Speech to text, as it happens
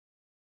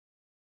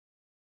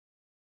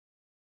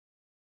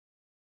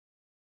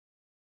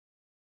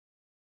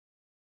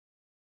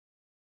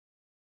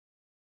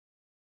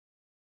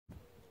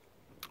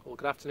Well,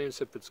 good afternoon,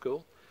 Sibford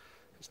School.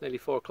 It's nearly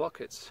 4 o'clock.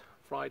 It's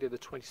Friday the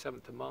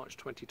 27th of March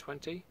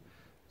 2020.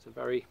 It's a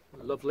very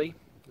lovely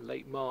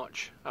late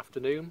March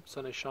afternoon.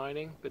 Sun is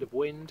shining, bit of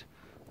wind.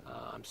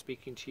 I'm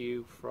speaking to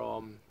you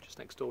from just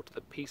next door to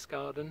the Peace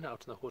Garden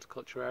out in the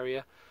horticulture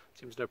area.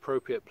 Seems an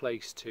appropriate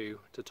place to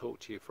talk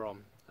to you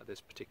from at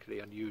this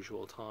particularly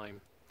unusual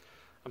time.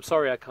 I'm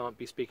sorry I can't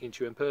be speaking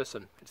to you in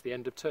person. It's the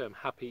end of term.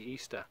 Happy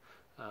Easter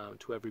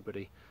to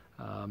everybody.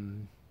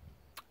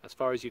 As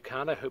far as you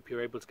can, I hope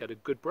you're able to get a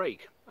good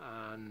break,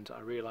 and I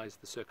realise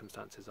the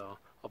circumstances are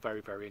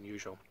very, very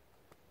unusual.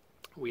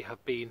 We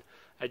have been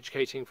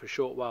educating for a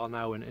short while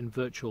now in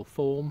virtual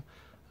form,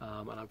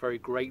 and I'm very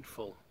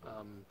grateful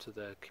to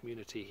the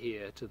community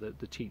here, to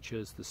the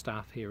teachers, the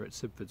staff here at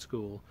Sibford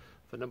School,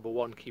 for number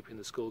one, keeping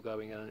the school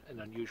going in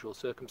unusual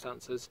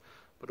circumstances,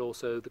 but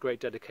also the great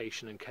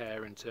dedication and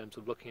care in terms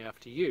of looking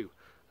after you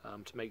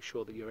to make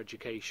sure that your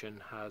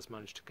education has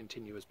managed to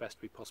continue as best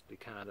we possibly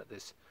can at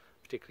this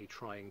particularly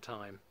trying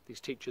time.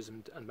 These teachers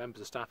and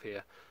members of staff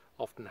here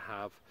often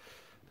have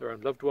their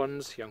own loved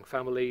ones, young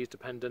families,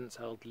 dependents,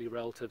 elderly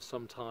relatives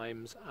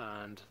sometimes,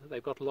 and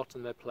they've got a lot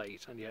on their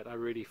plate, and yet I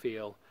really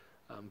feel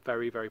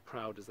very, very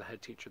proud as the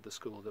head teacher of the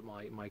school that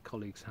my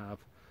colleagues have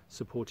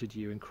supported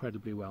you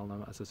incredibly well,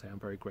 and as I say, I'm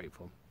very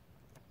grateful.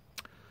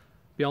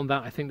 Beyond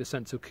that, I think the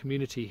sense of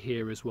community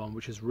here is one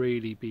which has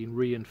really been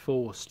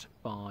reinforced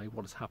by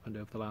what has happened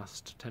over the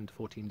last 10 to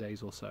 14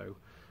 days or so.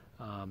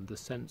 The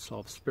sense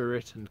of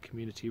spirit and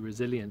community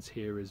resilience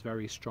here is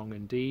very strong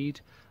indeed.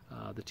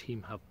 The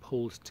team have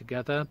pulled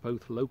together,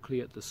 both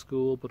locally at the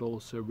school, but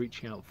also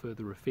reaching out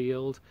further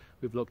afield.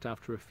 We've looked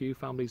after a few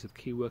families of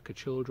key worker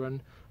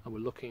children, and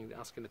we're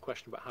asking the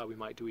question about how we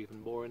might do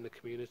even more in the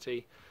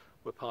community.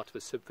 We're part of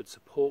a Sibford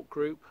support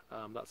group,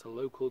 that's a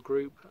local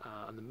group,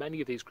 and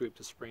many of these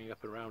groups are springing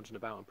up around and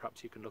about, and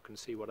perhaps you can look and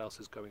see what else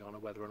is going on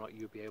and whether or not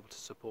you'll be able to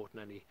support in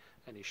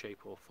any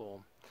shape or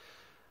form.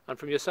 And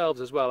from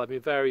yourselves as well, I've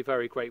been very,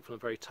 very grateful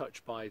and very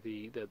touched by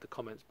the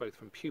comments both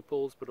from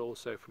pupils but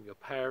also from your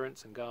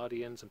parents and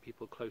guardians and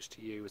people close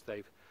to you as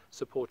they've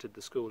supported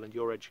the school and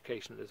your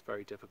education at this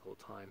very difficult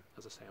time.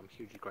 As I say, I'm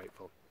hugely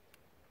grateful.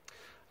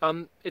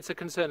 It's a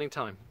concerning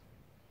time.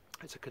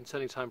 It's a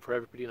concerning time for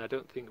everybody, and I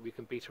don't think we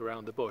can beat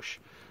around the bush.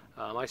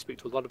 I speak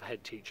to a lot of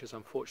head teachers.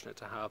 I'm fortunate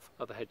to have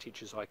other head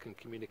teachers I can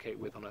communicate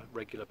with on a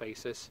regular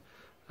basis,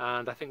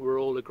 and I think we're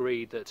all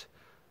agreed that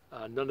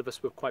none of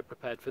us were quite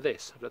prepared for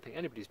this. I don't think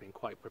anybody's been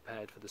quite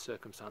prepared for the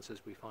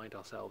circumstances we find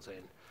ourselves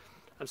in.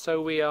 And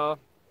so we are,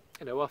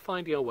 we're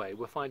finding our way.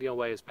 We're finding our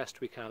way as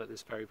best we can at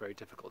this very, very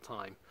difficult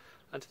time.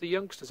 And to the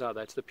youngsters out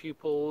there, to the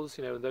pupils,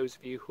 and those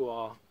of you who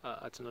are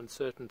at an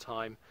uncertain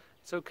time,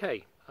 it's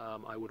okay,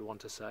 I would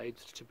want to say,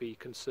 to be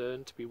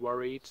concerned, to be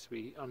worried, to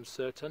be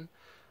uncertain.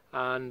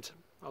 And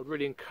I would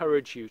really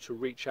encourage you to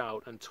reach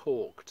out and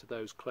talk to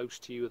those close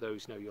to you,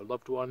 those your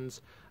loved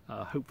ones.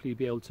 Hopefully you'll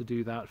be able to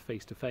do that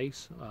face to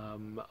face,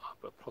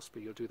 but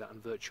possibly you'll do that in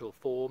virtual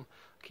form.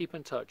 Keep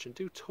in touch and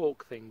do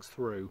talk things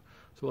through.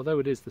 So although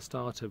it is the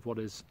start of what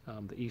is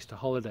the Easter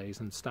holidays,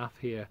 and staff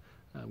here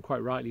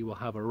quite rightly will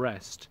have a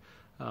rest,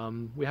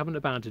 we haven't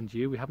abandoned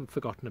you, we haven't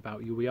forgotten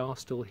about you, we are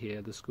still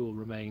here. The school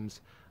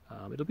remains.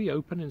 It'll be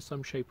open in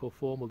some shape or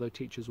form, although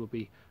teachers will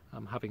be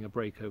having a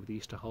break over the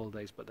Easter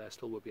holidays, but there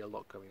still will be a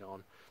lot going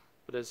on.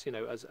 But as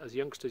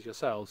youngsters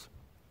yourselves,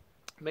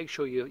 make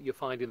sure you're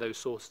finding those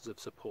sources of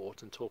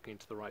support and talking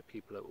to the right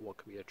people at what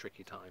can be a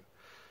tricky time.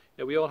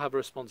 We all have a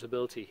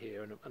responsibility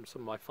here, and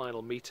some of my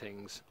final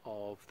meetings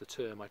of the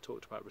term I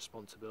talked about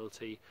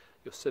responsibility,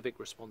 your civic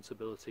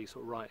responsibility,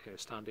 sort of right here,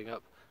 standing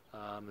up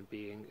and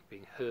being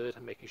heard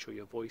and making sure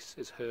your voice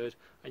is heard,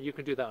 and you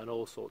can do that in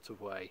all sorts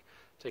of ways.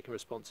 Taking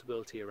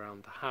responsibility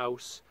around the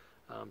house,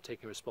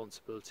 taking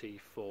responsibility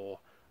for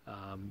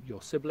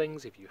your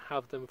siblings if you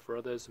have them, for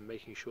others, and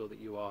making sure that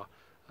you are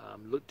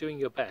doing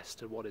your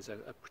best at what is a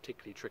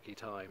particularly tricky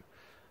time.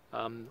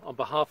 On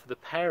behalf of the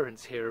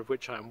parents here, of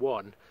which I'm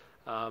one,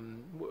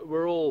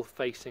 we're all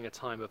facing a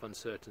time of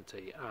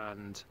uncertainty,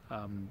 and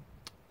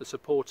the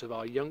support of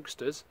our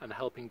youngsters and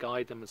helping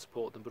guide them and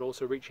support them, but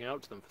also reaching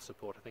out to them for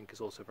support, I think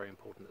is also very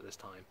important at this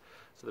time.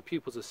 So the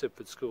pupils of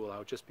Sibford School,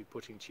 I'll just be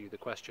putting to you the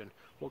question,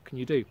 what can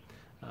you do?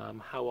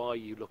 How are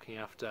you looking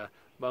after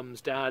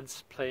mums,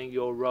 dads, playing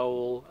your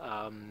role?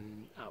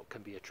 It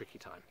can be a tricky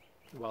time,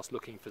 whilst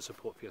looking for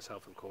support for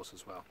yourself, of course,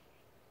 as well.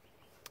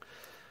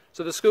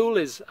 So the school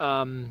is,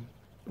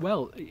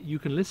 well, you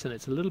can listen,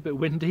 it's a little bit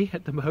windy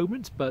at the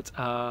moment, but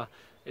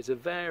it's a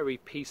very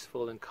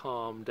peaceful and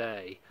calm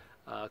day.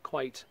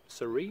 Quite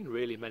serene,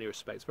 really, in many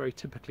respects. Very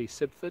typically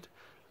Sibford.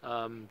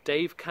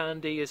 Dave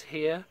Candy is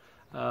here.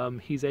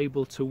 He's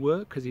able to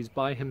work because he's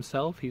by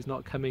himself. He's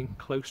not coming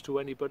close to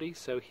anybody,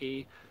 so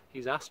he's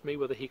asked me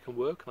whether he can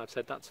work, and I've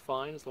said that's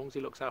fine as long as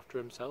he looks after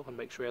himself and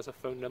makes sure he has a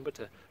phone number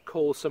to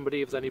call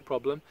somebody if there's any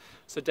problem.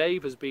 So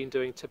Dave has been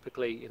doing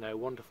typically,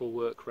 wonderful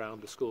work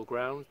around the school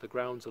ground. The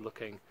grounds are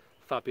looking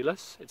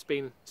fabulous. It's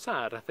been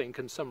sad, I think,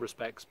 in some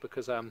respects,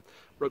 because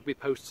rugby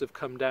posts have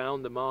come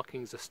down, the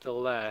markings are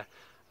still there.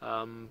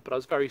 But I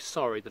was very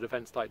sorry that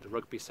events like the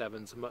Rugby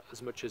Sevens,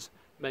 as much as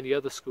many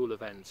other school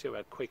events, we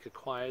had Quaker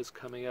Choirs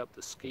coming up,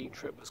 the ski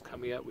trip was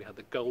coming up, we had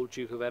the Gold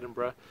Duke of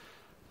Edinburgh,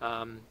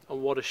 and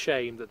what a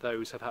shame that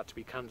those have had to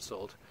be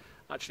cancelled.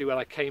 Actually, when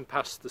I came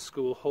past the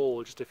school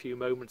hall just a few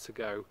moments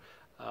ago,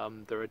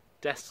 there are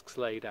desks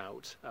laid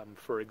out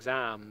for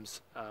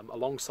exams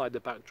alongside the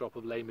backdrop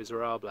of Les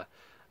Miserables,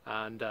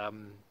 and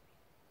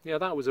yeah,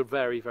 that was a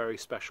very, very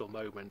special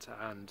moment,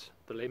 and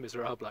the Les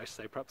Miserables, I should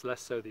say, perhaps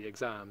less so the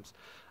exams,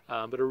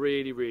 but a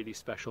really, really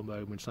special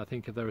moment. And I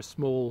think if there are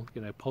small,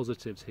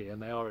 positives here,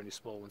 and they are only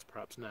small ones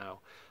perhaps now,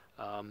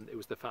 it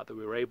was the fact that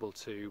we were able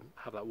to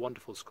have that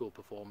wonderful school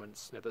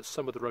performance, that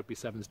some of the Rugby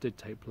Sevens did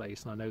take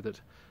place, and I know that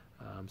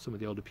some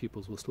of the older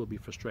pupils will still be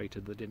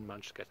frustrated that they didn't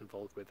manage to get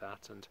involved with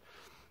that, and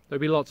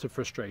there'll be lots of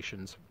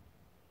frustrations.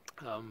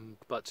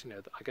 But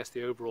I guess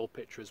the overall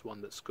picture is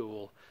one that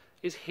school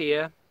is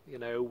here.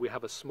 We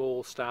have a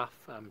small staff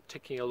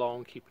ticking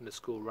along, keeping the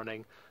school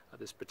running at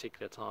this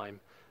particular time,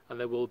 and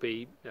there will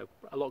be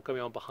a lot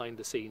going on behind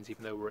the scenes,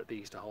 even though we're at the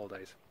Easter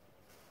holidays.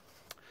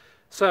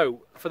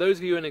 So, for those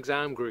of you in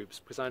exam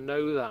groups, because I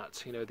know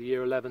that the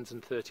Year 11s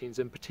and 13s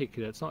in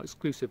particular, it's not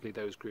exclusively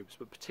those groups,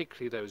 but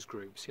particularly those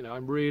groups, I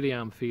really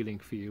am feeling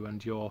for you,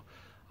 and your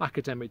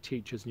academic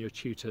teachers and your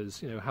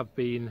tutors, have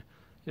been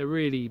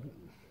really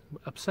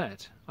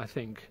upset, I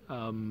think,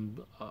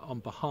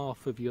 on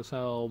behalf of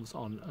yourselves,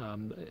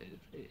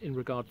 in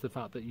regard to the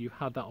fact that you've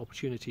had that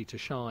opportunity to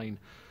shine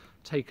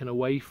taken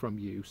away from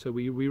you. So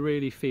we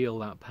really feel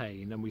that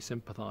pain, and we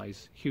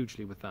sympathise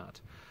hugely with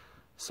that.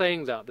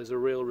 Saying that, there's a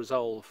real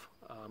resolve.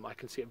 I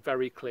can see it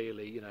very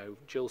clearly.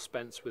 Jill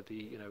Spence with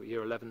the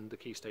Year 11, the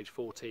Key Stage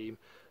 4 team,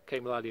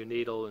 Kate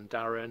O'Needle and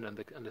Darren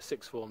and the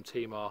sixth form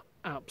team are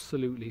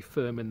absolutely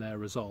firm in their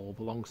resolve,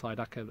 alongside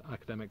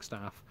academic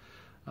staff,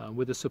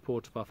 with the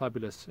support of our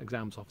fabulous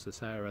exams officer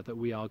Sarah, that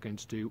we are going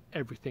to do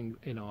everything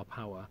in our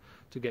power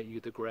to get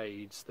you the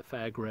grades, the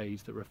fair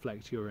grades that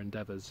reflect your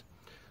endeavours.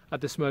 At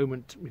this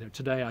moment,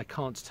 today, I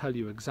can't tell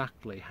you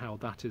exactly how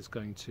that is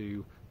going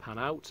to pan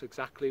out,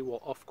 exactly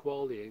what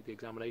Ofqual, the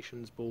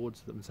examinations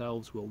boards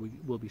themselves,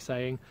 will be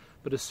saying.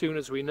 But as soon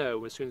as we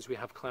know, as soon as we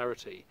have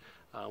clarity,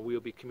 we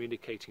will be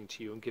communicating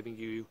to you and giving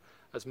you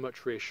as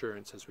much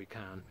reassurance as we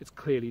can. It's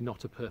clearly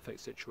not a perfect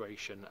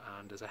situation,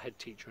 and as a head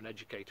teacher and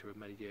educator with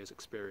many years'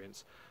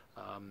 experience,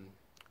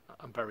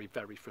 I'm very,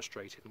 very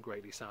frustrated and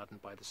greatly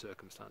saddened by the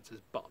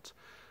circumstances. But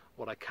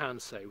what I can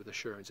say with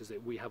assurance is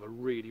that we have a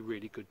really,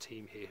 really good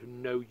team here who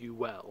know you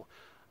well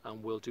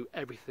and will do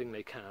everything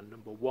they can,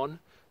 number one,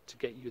 to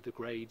get you the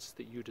grades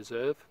that you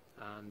deserve,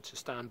 and to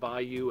stand by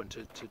you and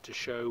to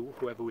show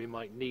whoever we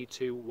might need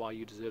to why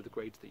you deserve the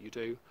grades that you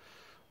do,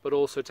 but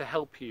also to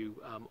help you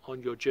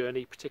on your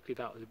journey, particularly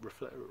that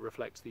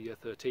reflects the Year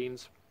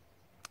 13s.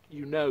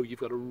 You've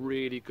got a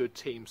really good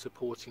team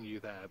supporting you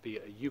there, be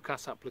it a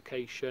UCAS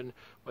application,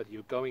 whether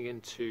you're going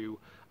into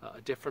a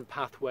different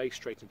pathway,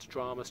 straight into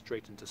drama,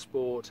 straight into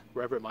sport,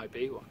 wherever it might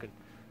be. Well, I can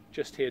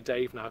just hear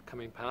Dave now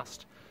coming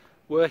past.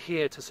 We're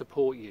here to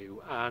support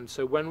you, and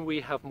so when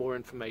we have more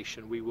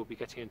information, we will be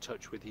getting in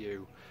touch with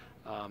you.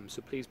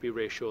 So please be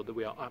reassured that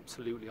we are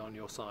absolutely on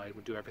your side.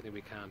 We'll do everything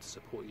we can to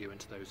support you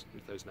into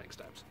those next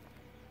steps.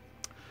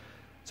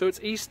 So it's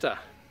Easter.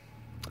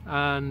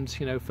 And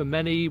for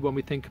many, when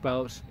we think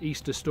about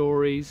Easter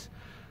stories,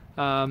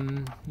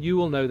 you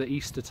will know that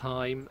Easter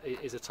time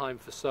is a time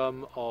for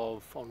some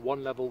of, on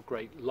one level,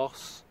 great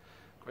loss,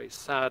 great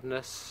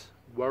sadness,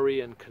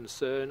 worry and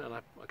concern, and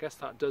I guess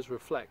that does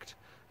reflect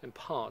in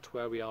part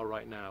where we are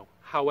right now.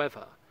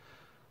 However,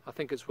 I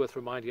think it's worth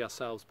reminding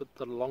ourselves that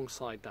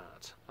alongside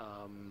that,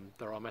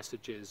 there are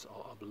messages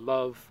of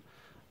love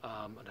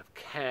and of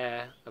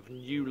care, of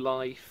new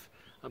life,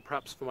 and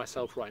perhaps for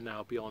myself right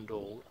now, beyond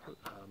all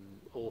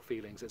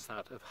feelings, it's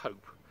that of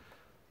hope.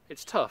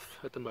 It's tough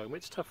at the moment,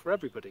 it's tough for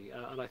everybody,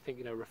 and I think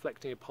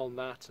reflecting upon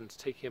that and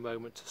taking a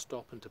moment to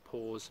stop and to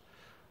pause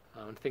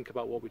and think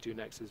about what we do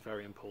next is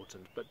very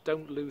important. But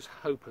don't lose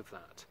hope of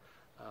that.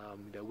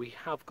 We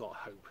have got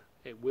hope.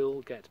 It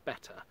will get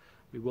better.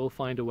 We will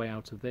find a way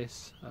out of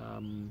this.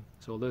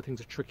 So although things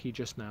are tricky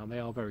just now, they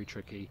are very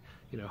tricky.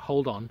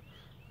 Hold on.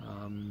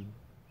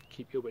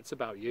 Keep your wits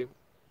about you.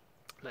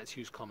 Let's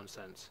use common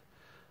sense.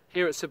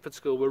 Here at Sidford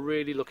School, we're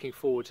really looking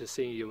forward to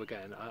seeing you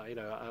again.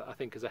 I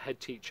think as a head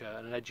teacher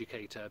and an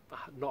educator,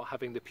 not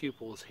having the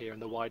pupils here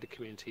in the wider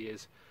community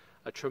is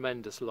a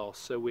tremendous loss.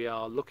 So we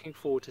are looking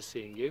forward to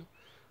seeing you.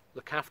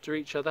 Look after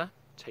each other.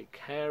 Take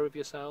care of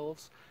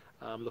yourselves.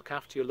 Look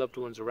after your loved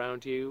ones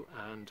around you,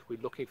 and we're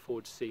looking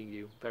forward to seeing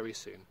you very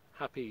soon.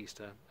 Happy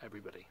Easter,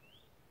 everybody.